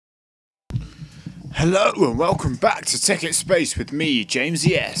Hello and welcome back to Tekkit Space with me, James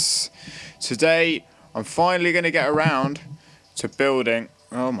ES. Today, I'm finally going to get around to building...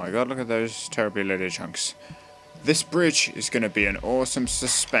 Oh my god, look at those terribly loaded chunks. This bridge is going to be an awesome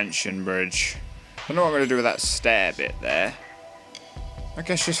suspension bridge. I don't know what I'm going to do with that stair bit there. I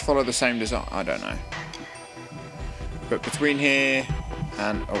guess just follow the same design. I don't know. But between here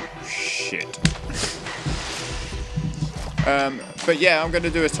and... Oh, shit. But yeah, I'm going to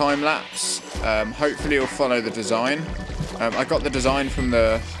do a time-lapse. Hopefully it'll follow the design. I got the design from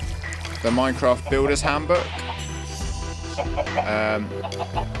the Minecraft Builder's Handbook. And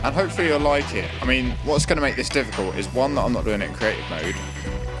hopefully you'll like it. I mean, what's going to make this difficult is one, that I'm not doing it in creative mode.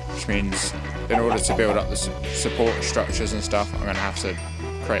 Which means in order to build up the support structures and stuff, I'm going to have to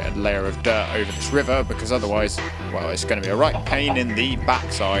create a layer of dirt over this river, because otherwise, well, it's going to be a right pain in the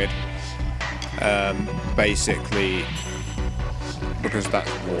backside. Basically... because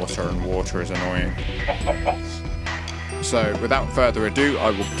that's water, and water is annoying. So, without further ado,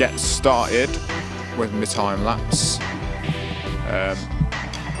 I will get started with my time-lapse.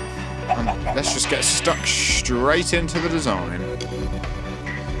 And let's just get stuck straight into the design.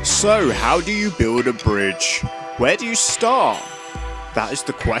 So, how do you build a bridge? Where do you start? That is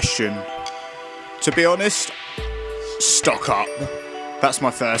the question. To be honest, stock up. That's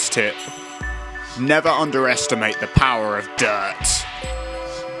my first tip. Never underestimate the power of dirt.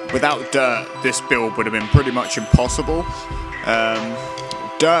 Without dirt, this build would have been pretty much impossible.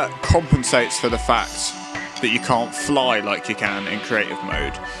 Dirt compensates for the fact that you can't fly like you can in creative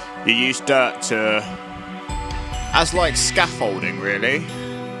mode. You use dirt as like scaffolding, really.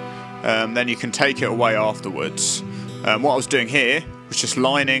 Then you can take it away afterwards. What I was doing here was just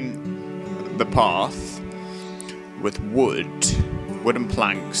lining the path with wooden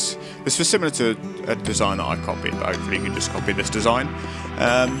planks. This was similar to a design that I copied, but hopefully you can just copy this design.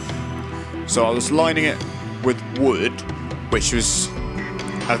 So I was lining it with wood, which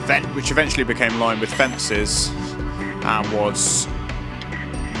eventually became lined with fences, and was,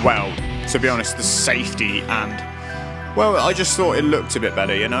 well, to be honest, the safety and, well, I just thought it looked a bit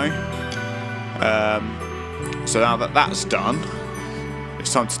better, you know. So now that that's done,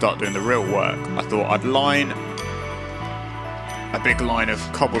 it's time to start doing the real work. I thought I'd line a big line of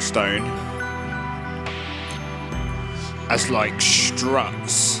cobblestone as like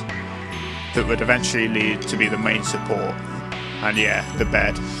struts that would eventually lead to be the main support. And yeah, the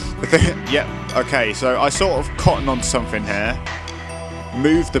bed. Yep, okay, so I sort of cotton onto something here.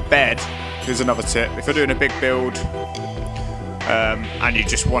 Move the bed. Here's another tip. If you're doing a big build and you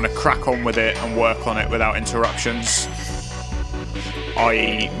just want to crack on with it and work on it without interruptions,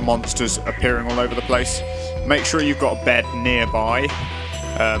 i.e. monsters appearing all over the place, make sure you've got a bed nearby.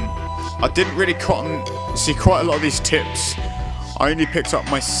 I didn't really see quite a lot of these tips. I only picked up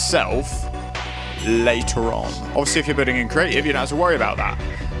myself later on. Obviously, if you're building in creative, you don't have to worry about that.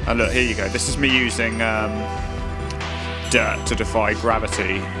 And look, here you go. This is me using dirt to defy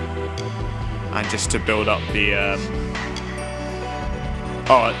gravity, and just to build up the.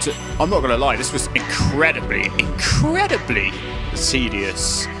 I'm not gonna lie. This was incredibly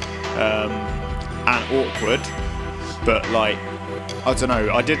tedious and awkward. But like, I don't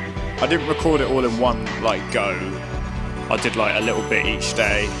know. I didn't record it all in one like go. I did like a little bit each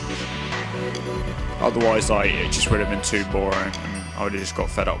day. Otherwise, like, it just would have been too boring, and I would have just got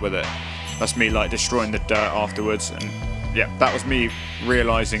fed up with it. That's me like destroying the dirt afterwards, and yeah, that was me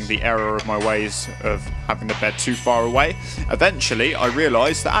realising the error of my ways of having the bed too far away. Eventually, I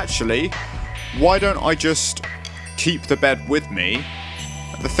realised that actually, why don't I just keep the bed with me?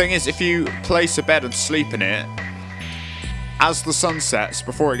 The thing is, if you place a bed and sleep in it, as the sun sets,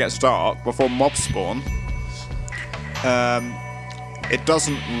 before it gets dark, before mobs spawn, it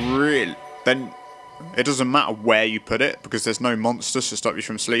doesn't matter where you put it, because there's no monsters to stop you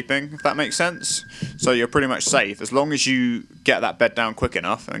from sleeping, if that makes sense. So you're pretty much safe, as long as you get that bed down quick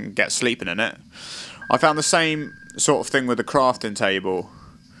enough and get sleeping in it. I found the same sort of thing with the crafting table.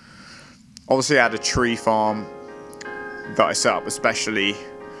 Obviously I had a tree farm that I set up especially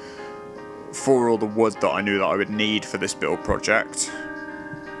for all the wood that I knew that I would need for this build project.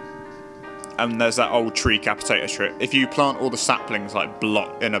 And there's that old tree capitator trick. If you plant all the saplings like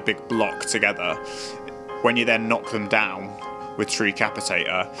in a big block together, when you then knock them down with tree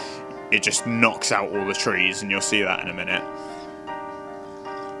capitator, it just knocks out all the trees, and you'll see that in a minute.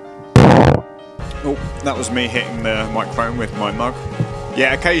 Oh, that was me hitting the microphone with my mug.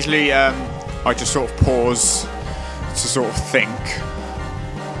 Yeah, occasionally I just sort of pause to sort of think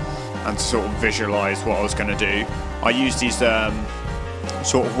and to sort of visualise what I was going to do. I use these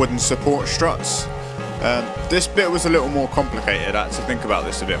sort of wooden support struts. This bit was a little more complicated. I had to think about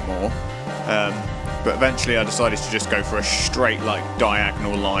this a bit more. But eventually I decided to just go for a straight, like,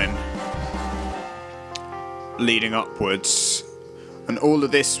 diagonal line leading upwards. And all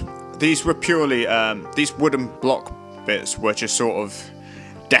of these were purely, these wooden block bits were just sort of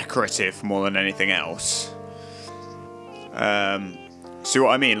decorative more than anything else. See what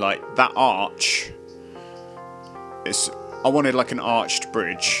I mean? Like, that arch, I wanted like an arched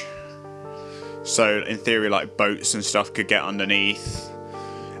bridge. So in theory, like, boats and stuff could get underneath.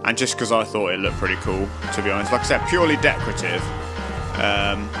 And just because I thought it looked pretty cool, to be honest. Like I said, purely decorative.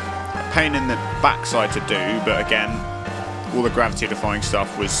 A pain in the backside to do, but again, all the gravity-defying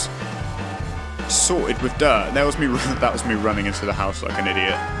stuff was sorted with dirt. That was me running into the house like an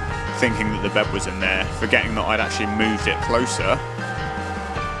idiot, thinking that the bed was in there, forgetting that I'd actually moved it closer.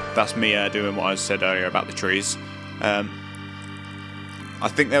 That's me doing what I said earlier about the trees. I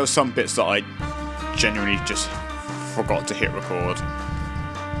think there were some bits that I genuinely just forgot to hit record.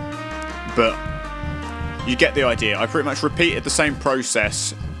 But you get the idea. I pretty much repeated the same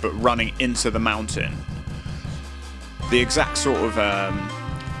process, but running into the mountain. The exact sort of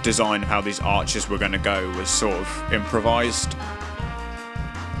design of how these arches were going to go was sort of improvised.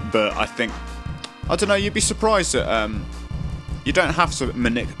 But I think, I don't know, you'd be surprised that you don't have to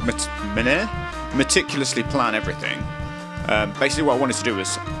meticulously plan everything. Basically what I wanted to do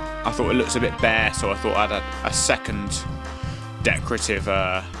was, I thought it looks a bit bare, so I thought I'd add a second decorative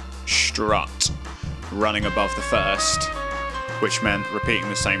strut running above the first, which meant repeating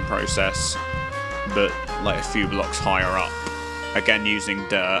the same process but like a few blocks higher up, again using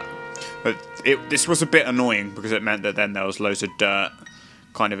dirt. But this was a bit annoying because it meant that then there was loads of dirt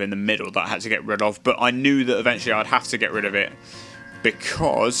kind of in the middle that I had to get rid of, but I knew that eventually I'd have to get rid of it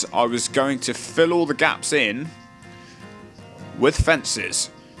because I was going to fill all the gaps in with fences.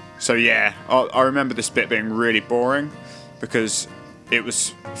 So yeah, I remember this bit being really boring because it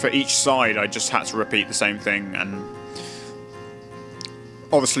was, for each side I just had to repeat the same thing, and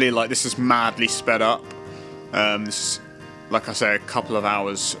obviously like this is madly sped up. This is, like I say, a couple of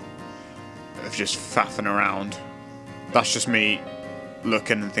hours of just faffing around. That's just me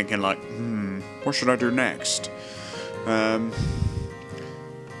looking and thinking like, what should I do next? Where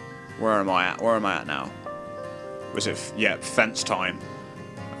am I at now? Was it, yeah, fence time.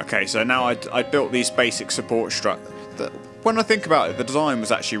 Okay, so now I built these basic support structures. When I think about it, the design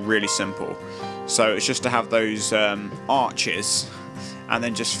was actually really simple. So it's just to have those arches and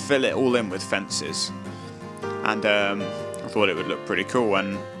then just fill it all in with fences. And I thought it would look pretty cool,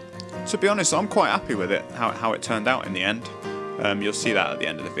 and to be honest, I'm quite happy with it, how it turned out in the end. You'll see that at the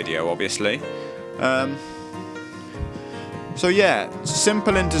end of the video, obviously. So yeah,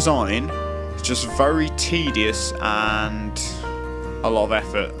 simple in design, just very tedious and a lot of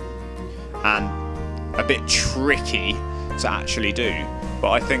effort, and a bit tricky to actually do.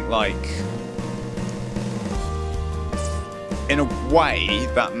 But I think, like, in a way,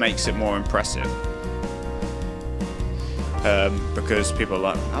 that makes it more impressive. Because people are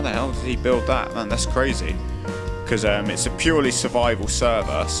like, how the hell did he build that? Man, that's crazy. Because it's a purely survival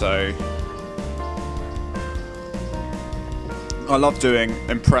server, so I love doing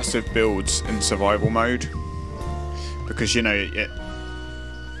impressive builds in survival mode, because you know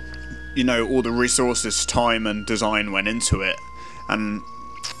all the resources, time and design went into it, and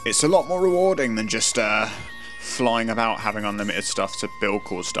it's a lot more rewarding than just flying about having unlimited stuff to build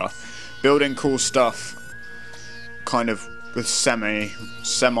cool stuff. Building cool stuff kind of with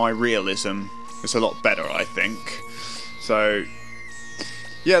semi-realism is a lot better, I think. So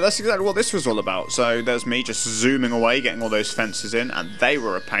yeah, that's exactly what this was all about. So there's me just zooming away, getting all those fences in, and they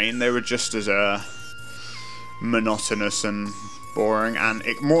were a pain. They were just as monotonous and boring, and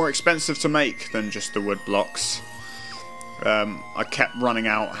more expensive to make than just the wood blocks. I kept running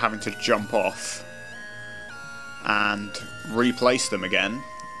out, having to jump off and replace them again.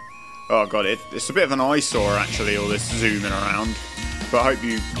 Oh god, it's a bit of an eyesore actually, all this zooming around, but I hope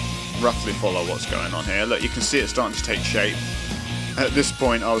you roughly follow what's going on here. Look, you can see it starting to take shape. At this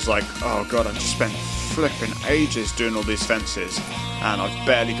point I was like, oh god, I've just spent flipping ages doing all these fences and I've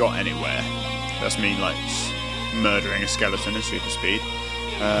barely got anywhere. That's me like murdering a skeleton in super speed.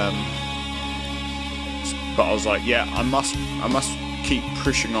 But I was like, yeah, I must keep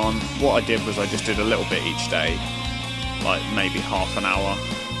pushing on. What I did was I just did a little bit each day, like maybe half an hour,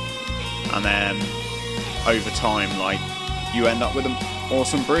 and then over time, like, you end up with an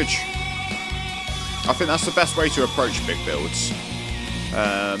awesome bridge. I think that's the best way to approach big builds,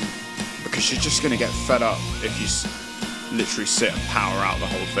 because you're just going to get fed up if you literally sit and power out the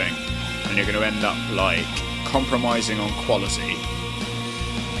whole thing, and you're going to end up like compromising on quality.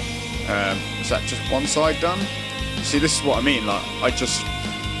 Is that just one side done? See, this is what I mean. Like, I just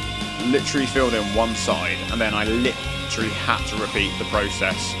literally filled in one side, and then I literally had to repeat the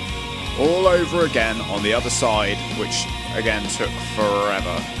process all over again on the other side, which again took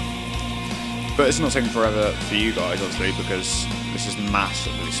forever. But it's not taking forever for you guys, obviously, because this is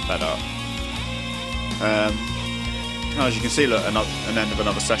massively sped up. As you can see, look, an end of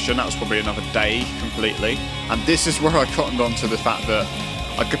another session. That was probably another day completely. And this is where I cottoned on to the fact that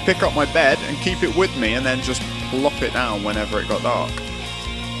I could pick up my bed and keep it with me and then just plop it down whenever it got dark,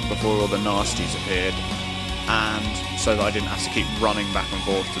 before all the nasties appeared. And so that I didn't have to keep running back and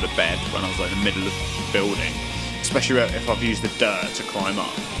forth to the bed when I was like in the middle of building. Especially if I've used the dirt to climb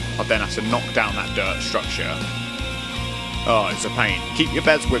up. I'd then have to knock down that dirt structure. Oh, it's a pain. Keep your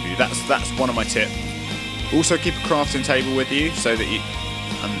beds with you. That's one of my tips. Also keep a crafting table with you so that you...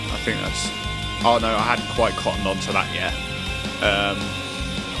 And I think that's... Oh no, I hadn't quite cottoned onto that yet.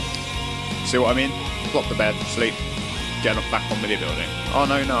 See what I mean? Plop the bed, sleep, get back on with your building. Oh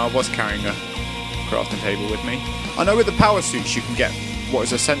no, I was carrying a crafting table with me. I know with the power suits you can get what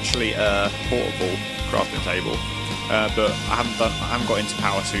is essentially a portable crafting table. But I haven't got into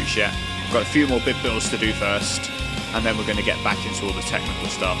power suits yet. I've got a few more big builds to do first, and then we're going to get back into all the technical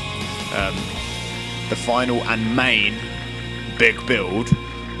stuff. The final and main big build,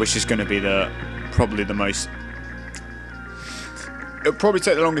 which is going to be probably the most... It'll probably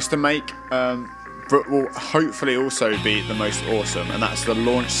take the longest to make, but will hopefully also be the most awesome, and that's the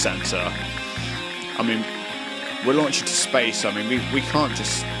launch sensor. I mean, we're launching to space. I mean, we can't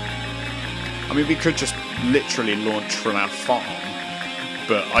just... I mean, we could just literally launch from our farm,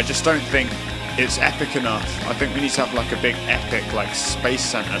 but I just don't think it's epic enough. I think we need to have like a big epic like space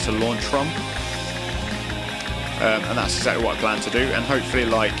center to launch from, and that's exactly what I plan to do. And hopefully,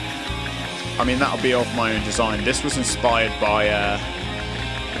 like, I mean, that'll be of my own design. This was inspired by,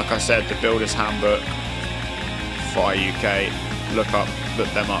 like I said, the Builder's Handbook, Fire UK. Look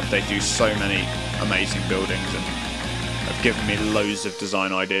them up. They do so many amazing buildings and have given me loads of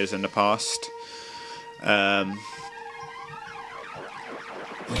design ideas in the past.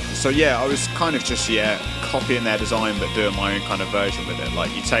 So yeah, I was kind of just copying their design but doing my own kind of version with it.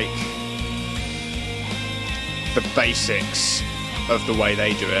 Like, you take the basics of the way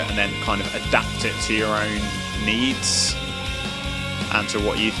they do it and then kind of adapt it to your own needs and to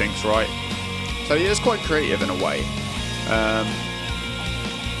what you think's right. So yeah, it's quite creative in a way.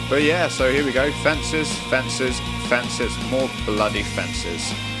 But yeah, so here we go. Fences, more bloody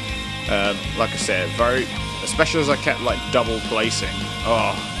fences. Like I said, especially as I kept like double placing.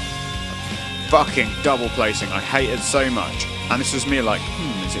 Oh, fucking double placing. I hate it so much. And this was me like,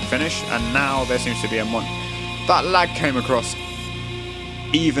 is it finished? And now there seems to be that lag came across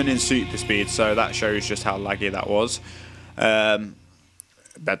even in super speed, so that shows just how laggy that was.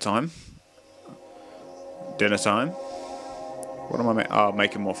 Bedtime. Dinner time. What am I making? Oh,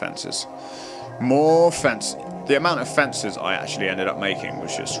 making more fences. More fence. The amount of fences I actually ended up making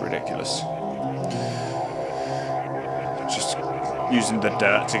was just ridiculous. Just using the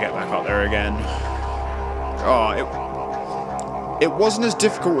dirt to get back up there again. Oh, it wasn't as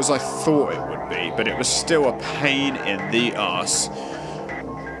difficult as I thought it would be, but it was still a pain in the arse.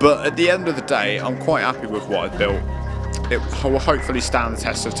 But at the end of the day, I'm quite happy with what I built. It will hopefully stand the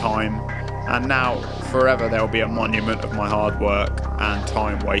test of time, and now forever there will be a monument of my hard work and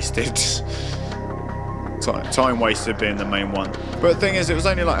time wasted. Time wasted being the main one. But the thing is, it was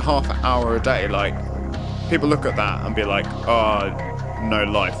only like half an hour a day. Like, people look at that and be like, oh, no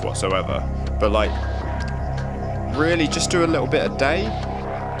life whatsoever. But like, really, just do a little bit a day.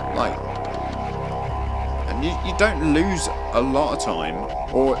 Like, and you don't lose a lot of time.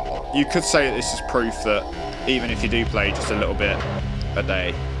 Or you could say that this is proof that even if you do play just a little bit a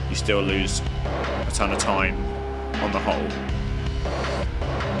day, you still lose a ton of time on the whole.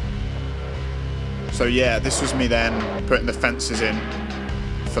 So yeah, this was me then putting the fences in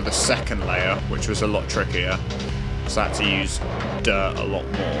for the second layer, which was a lot trickier. So I had to use dirt a lot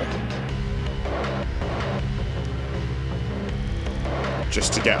more.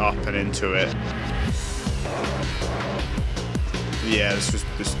 Just to get up and into it. Yeah, this was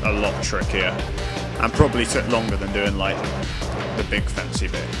just a lot trickier. And probably took longer than doing like the big fancy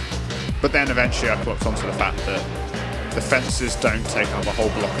bit. But then eventually I clocked onto the fact that the fences don't take up a whole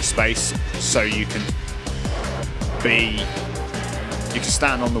block of space, so you can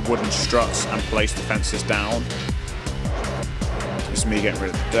stand on the wooden struts and place the fences down. It's me getting rid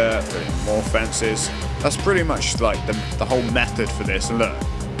of the dirt, putting more fences. That's pretty much like the whole method for this. And look,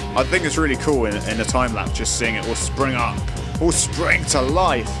 I think it's really cool in the time lapse just seeing it all spring up, all spring to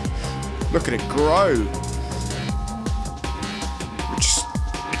life. Look at it grow.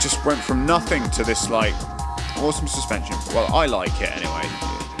 It just went from nothing to this like awesome suspension. Well, I like it anyway.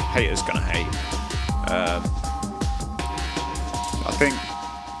 haters gonna hate. I think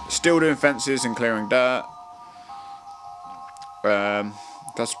still doing fences and clearing dirt.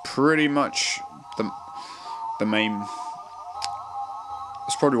 That's pretty much the main.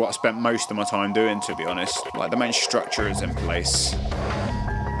 That's probably what I spent most of my time doing, to be honest. Like, the main structure is in place.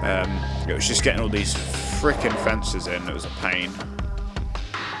 It was just getting all these freaking fences in that was a pain,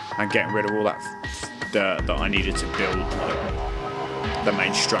 and getting rid of all that dirt that I needed to build like, the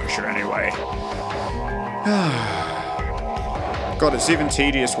main structure anyway. God, it's even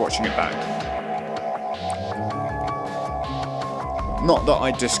tedious watching it back. Not that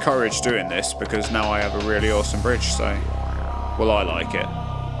I discourage doing this, because now I have a really awesome bridge, so, well, I like it.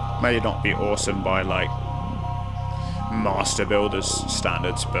 May not be awesome by, like, master builders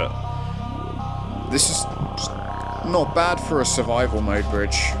standards, but this is not bad for a survival mode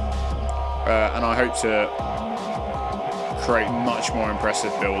bridge. And I hope to create much more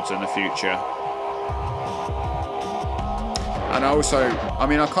impressive builds in the future. And I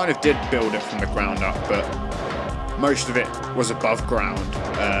mean, I kind of did build it from the ground up, but most of it was above ground.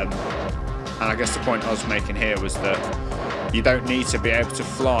 And I guess the point I was making here was that you don't need to be able to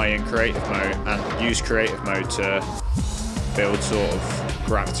fly in creative mode and use creative mode to build sort of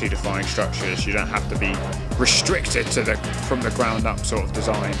gravity-defying structures. You don't have to be restricted to from the ground up sort of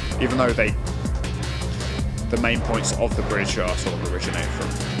design, even though the main points of the bridge are sort of originate from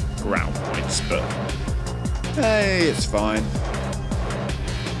ground points, but hey, it's fine.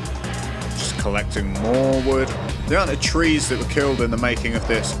 Just collecting more wood. The amount of trees that were killed in the making of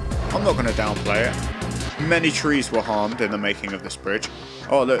this, I'm not going to downplay it. Many trees were harmed in the making of this bridge.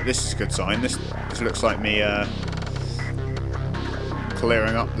 Oh look, this is a good sign. This looks like me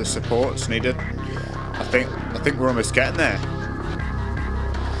clearing up the supports needed. I think we're almost getting there.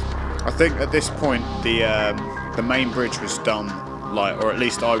 I think at this point the main bridge was done, like, or at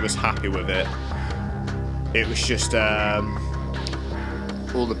least I was happy with it. It was just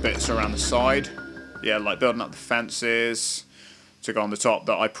all the bits around the side. Yeah, like building up the fences to go on the top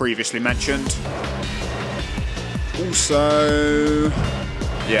that I previously mentioned. Also,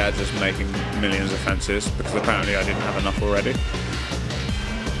 yeah, just making millions of fences because apparently I didn't have enough already.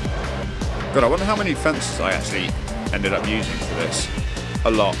 God, I wonder how many fences I actually ended up using for this.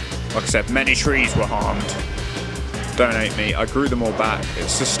 A lot. Like I said, many trees were harmed. Don't hate me. I grew them all back.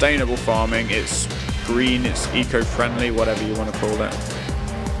 It's sustainable farming. It's green. It's eco-friendly, whatever you want to call it.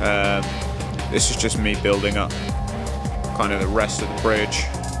 This is just me building up kind of the rest of the bridge.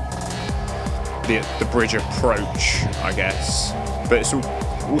 The bridge approach, I guess. But it's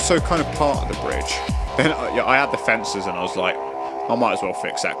also kind of part of the bridge. Then I had the fences and I was like, I might as well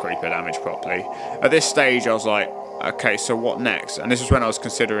fix that creeper damage properly. At this stage, I was like, okay, so what next? And this is when I was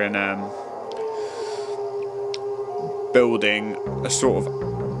considering building a sort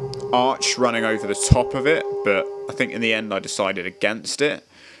of arch running over the top of it, but I think in the end I decided against it.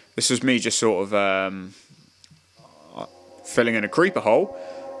 This was me just sort of filling in a creeper hole,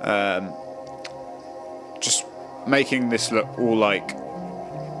 just making this look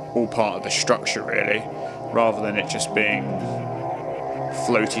all part of the structure really, rather than it just being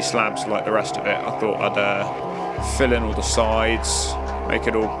floaty slabs like the rest of it. I thought I'd fill in all the sides, make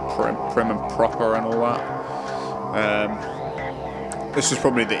it all prim and proper and all that. This was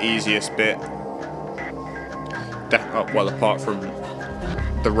probably the easiest bit. Well, apart from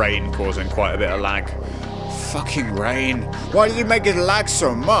the rain causing quite a bit of lag. Fucking rain. Why did you make it lag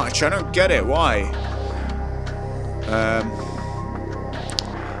so much? I don't get it. Why?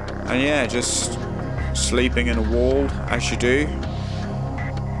 And yeah, just sleeping in a wall, as you do.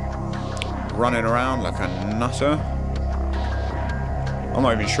 Running around like a nutter. I'm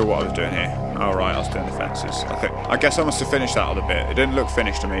not even sure what I was doing here. Oh right, I was doing the fences. I guess I must have finished that other bit. It didn't look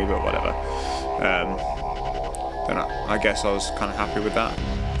finished to me, but whatever. Then I guess I was kind of happy with that.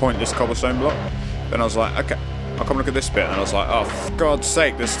 Pointless cobblestone block. Then I was like, okay, I'll come look at this bit. And I was like, oh, for God's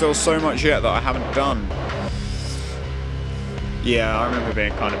sake, there's still so much yet that I haven't done. Yeah, I remember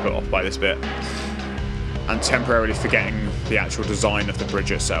being kind of put off by this bit. And temporarily forgetting the actual design of the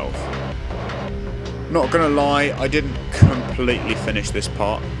bridge itself. Not gonna lie, I didn't completely finish this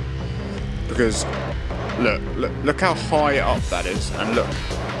part. Because, look how high up that is. And look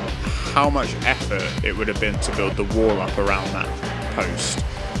how much effort it would have been to build the wall up around that post.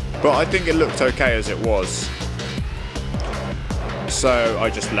 But I think it looked okay as it was. So I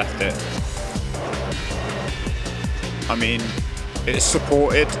just left it. I mean, it's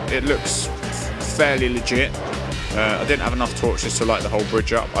supported. It looks fairly legit. I didn't have enough torches to light the whole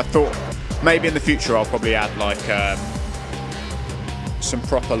bridge up. I thought maybe in the future I'll probably add like some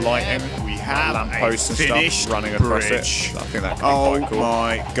proper lighting. We have lampposts and stuff running across it. I think that could be quite cool. Oh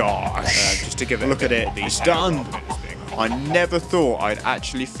my gosh. Just to give it look at it. It's done. I never thought I'd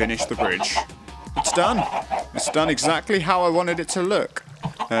actually finish the bridge. It's done. It's done exactly how I wanted it to look.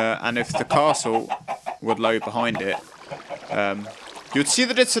 And if the castle would load behind it, you'd see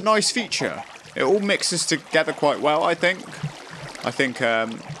that it's a nice feature. It all mixes together quite well, I think. I think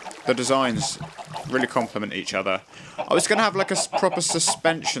the designs really complement each other. I was going to have like a proper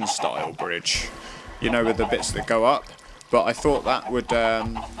suspension style bridge, you know, with the bits that go up. But I thought that would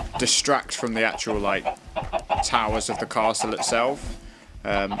distract from the actual like towers of the castle itself.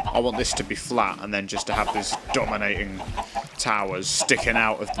 I want this to be flat and then just to have these dominating towers sticking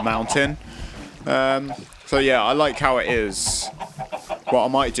out of the mountain. So yeah, I like how it is. What I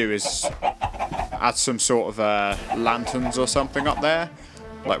might do is add some sort of lanterns or something up there,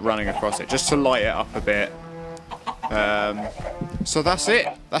 like running across it, just to light it up a bit. So that's it.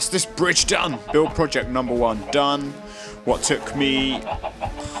 That's this bridge done. Build project number 1 done. What took me,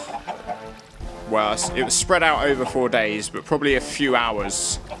 well, it was spread out over 4 days, but probably a few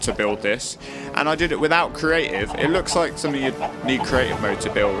hours to build this. And I did it without creative. It looks like something you'd need creative mode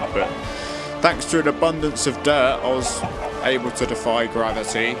to build, but thanks to an abundance of dirt, I was able to defy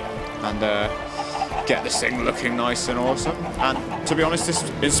gravity and get this thing looking nice and awesome. And to be honest, this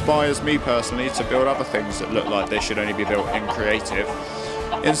inspires me personally to build other things that look like they should only be built in creative,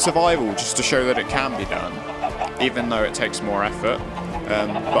 in survival, just to show that it can be done, even though it takes more effort.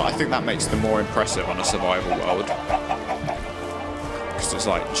 But I think that makes them more impressive on a survival world. Because it's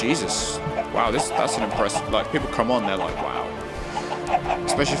like, Jesus, wow, that's an impressive, like, people come on, they're like, wow.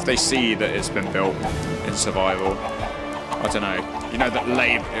 Especially if they see that it's been built in survival. I don't know, you know, that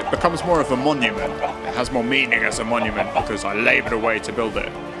it becomes more of a monument. It has more meaning as a monument because I laboured away to build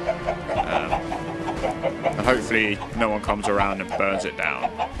it. And hopefully no one comes around and burns it down,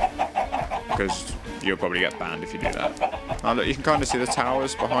 because you'll probably get banned if you do that. Now look, you can kind of see the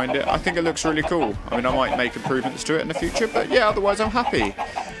towers behind it. I think it looks really cool. I mean, I might make improvements to it in the future, but yeah, otherwise I'm happy.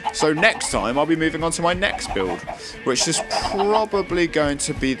 So next time I'll be moving on to my next build, which is probably going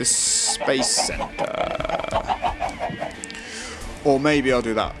to be the Space Center. Or maybe I'll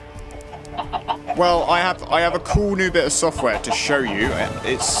do that. Well, I have a cool new bit of software to show you.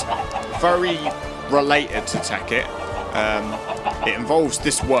 It's very related to Tekkit. It involves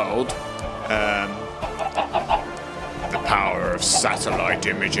this world. The power of satellite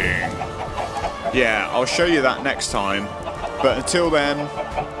imaging. Yeah, I'll show you that next time. But until then,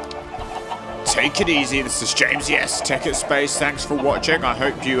 take it easy. This is James, yes, Tekkit Space. Thanks for watching. I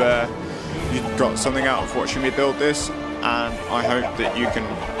hope you got something out of watching me build this, and I hope that you can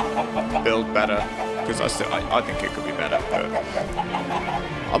build better, because I think it could be better. But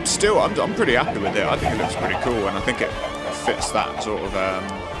I'm pretty happy with it. I think it looks pretty cool, and I think it fits that sort of.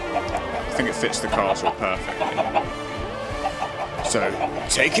 I think it fits the castle perfectly. So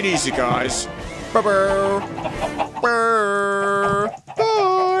take it easy, guys. Bye bye.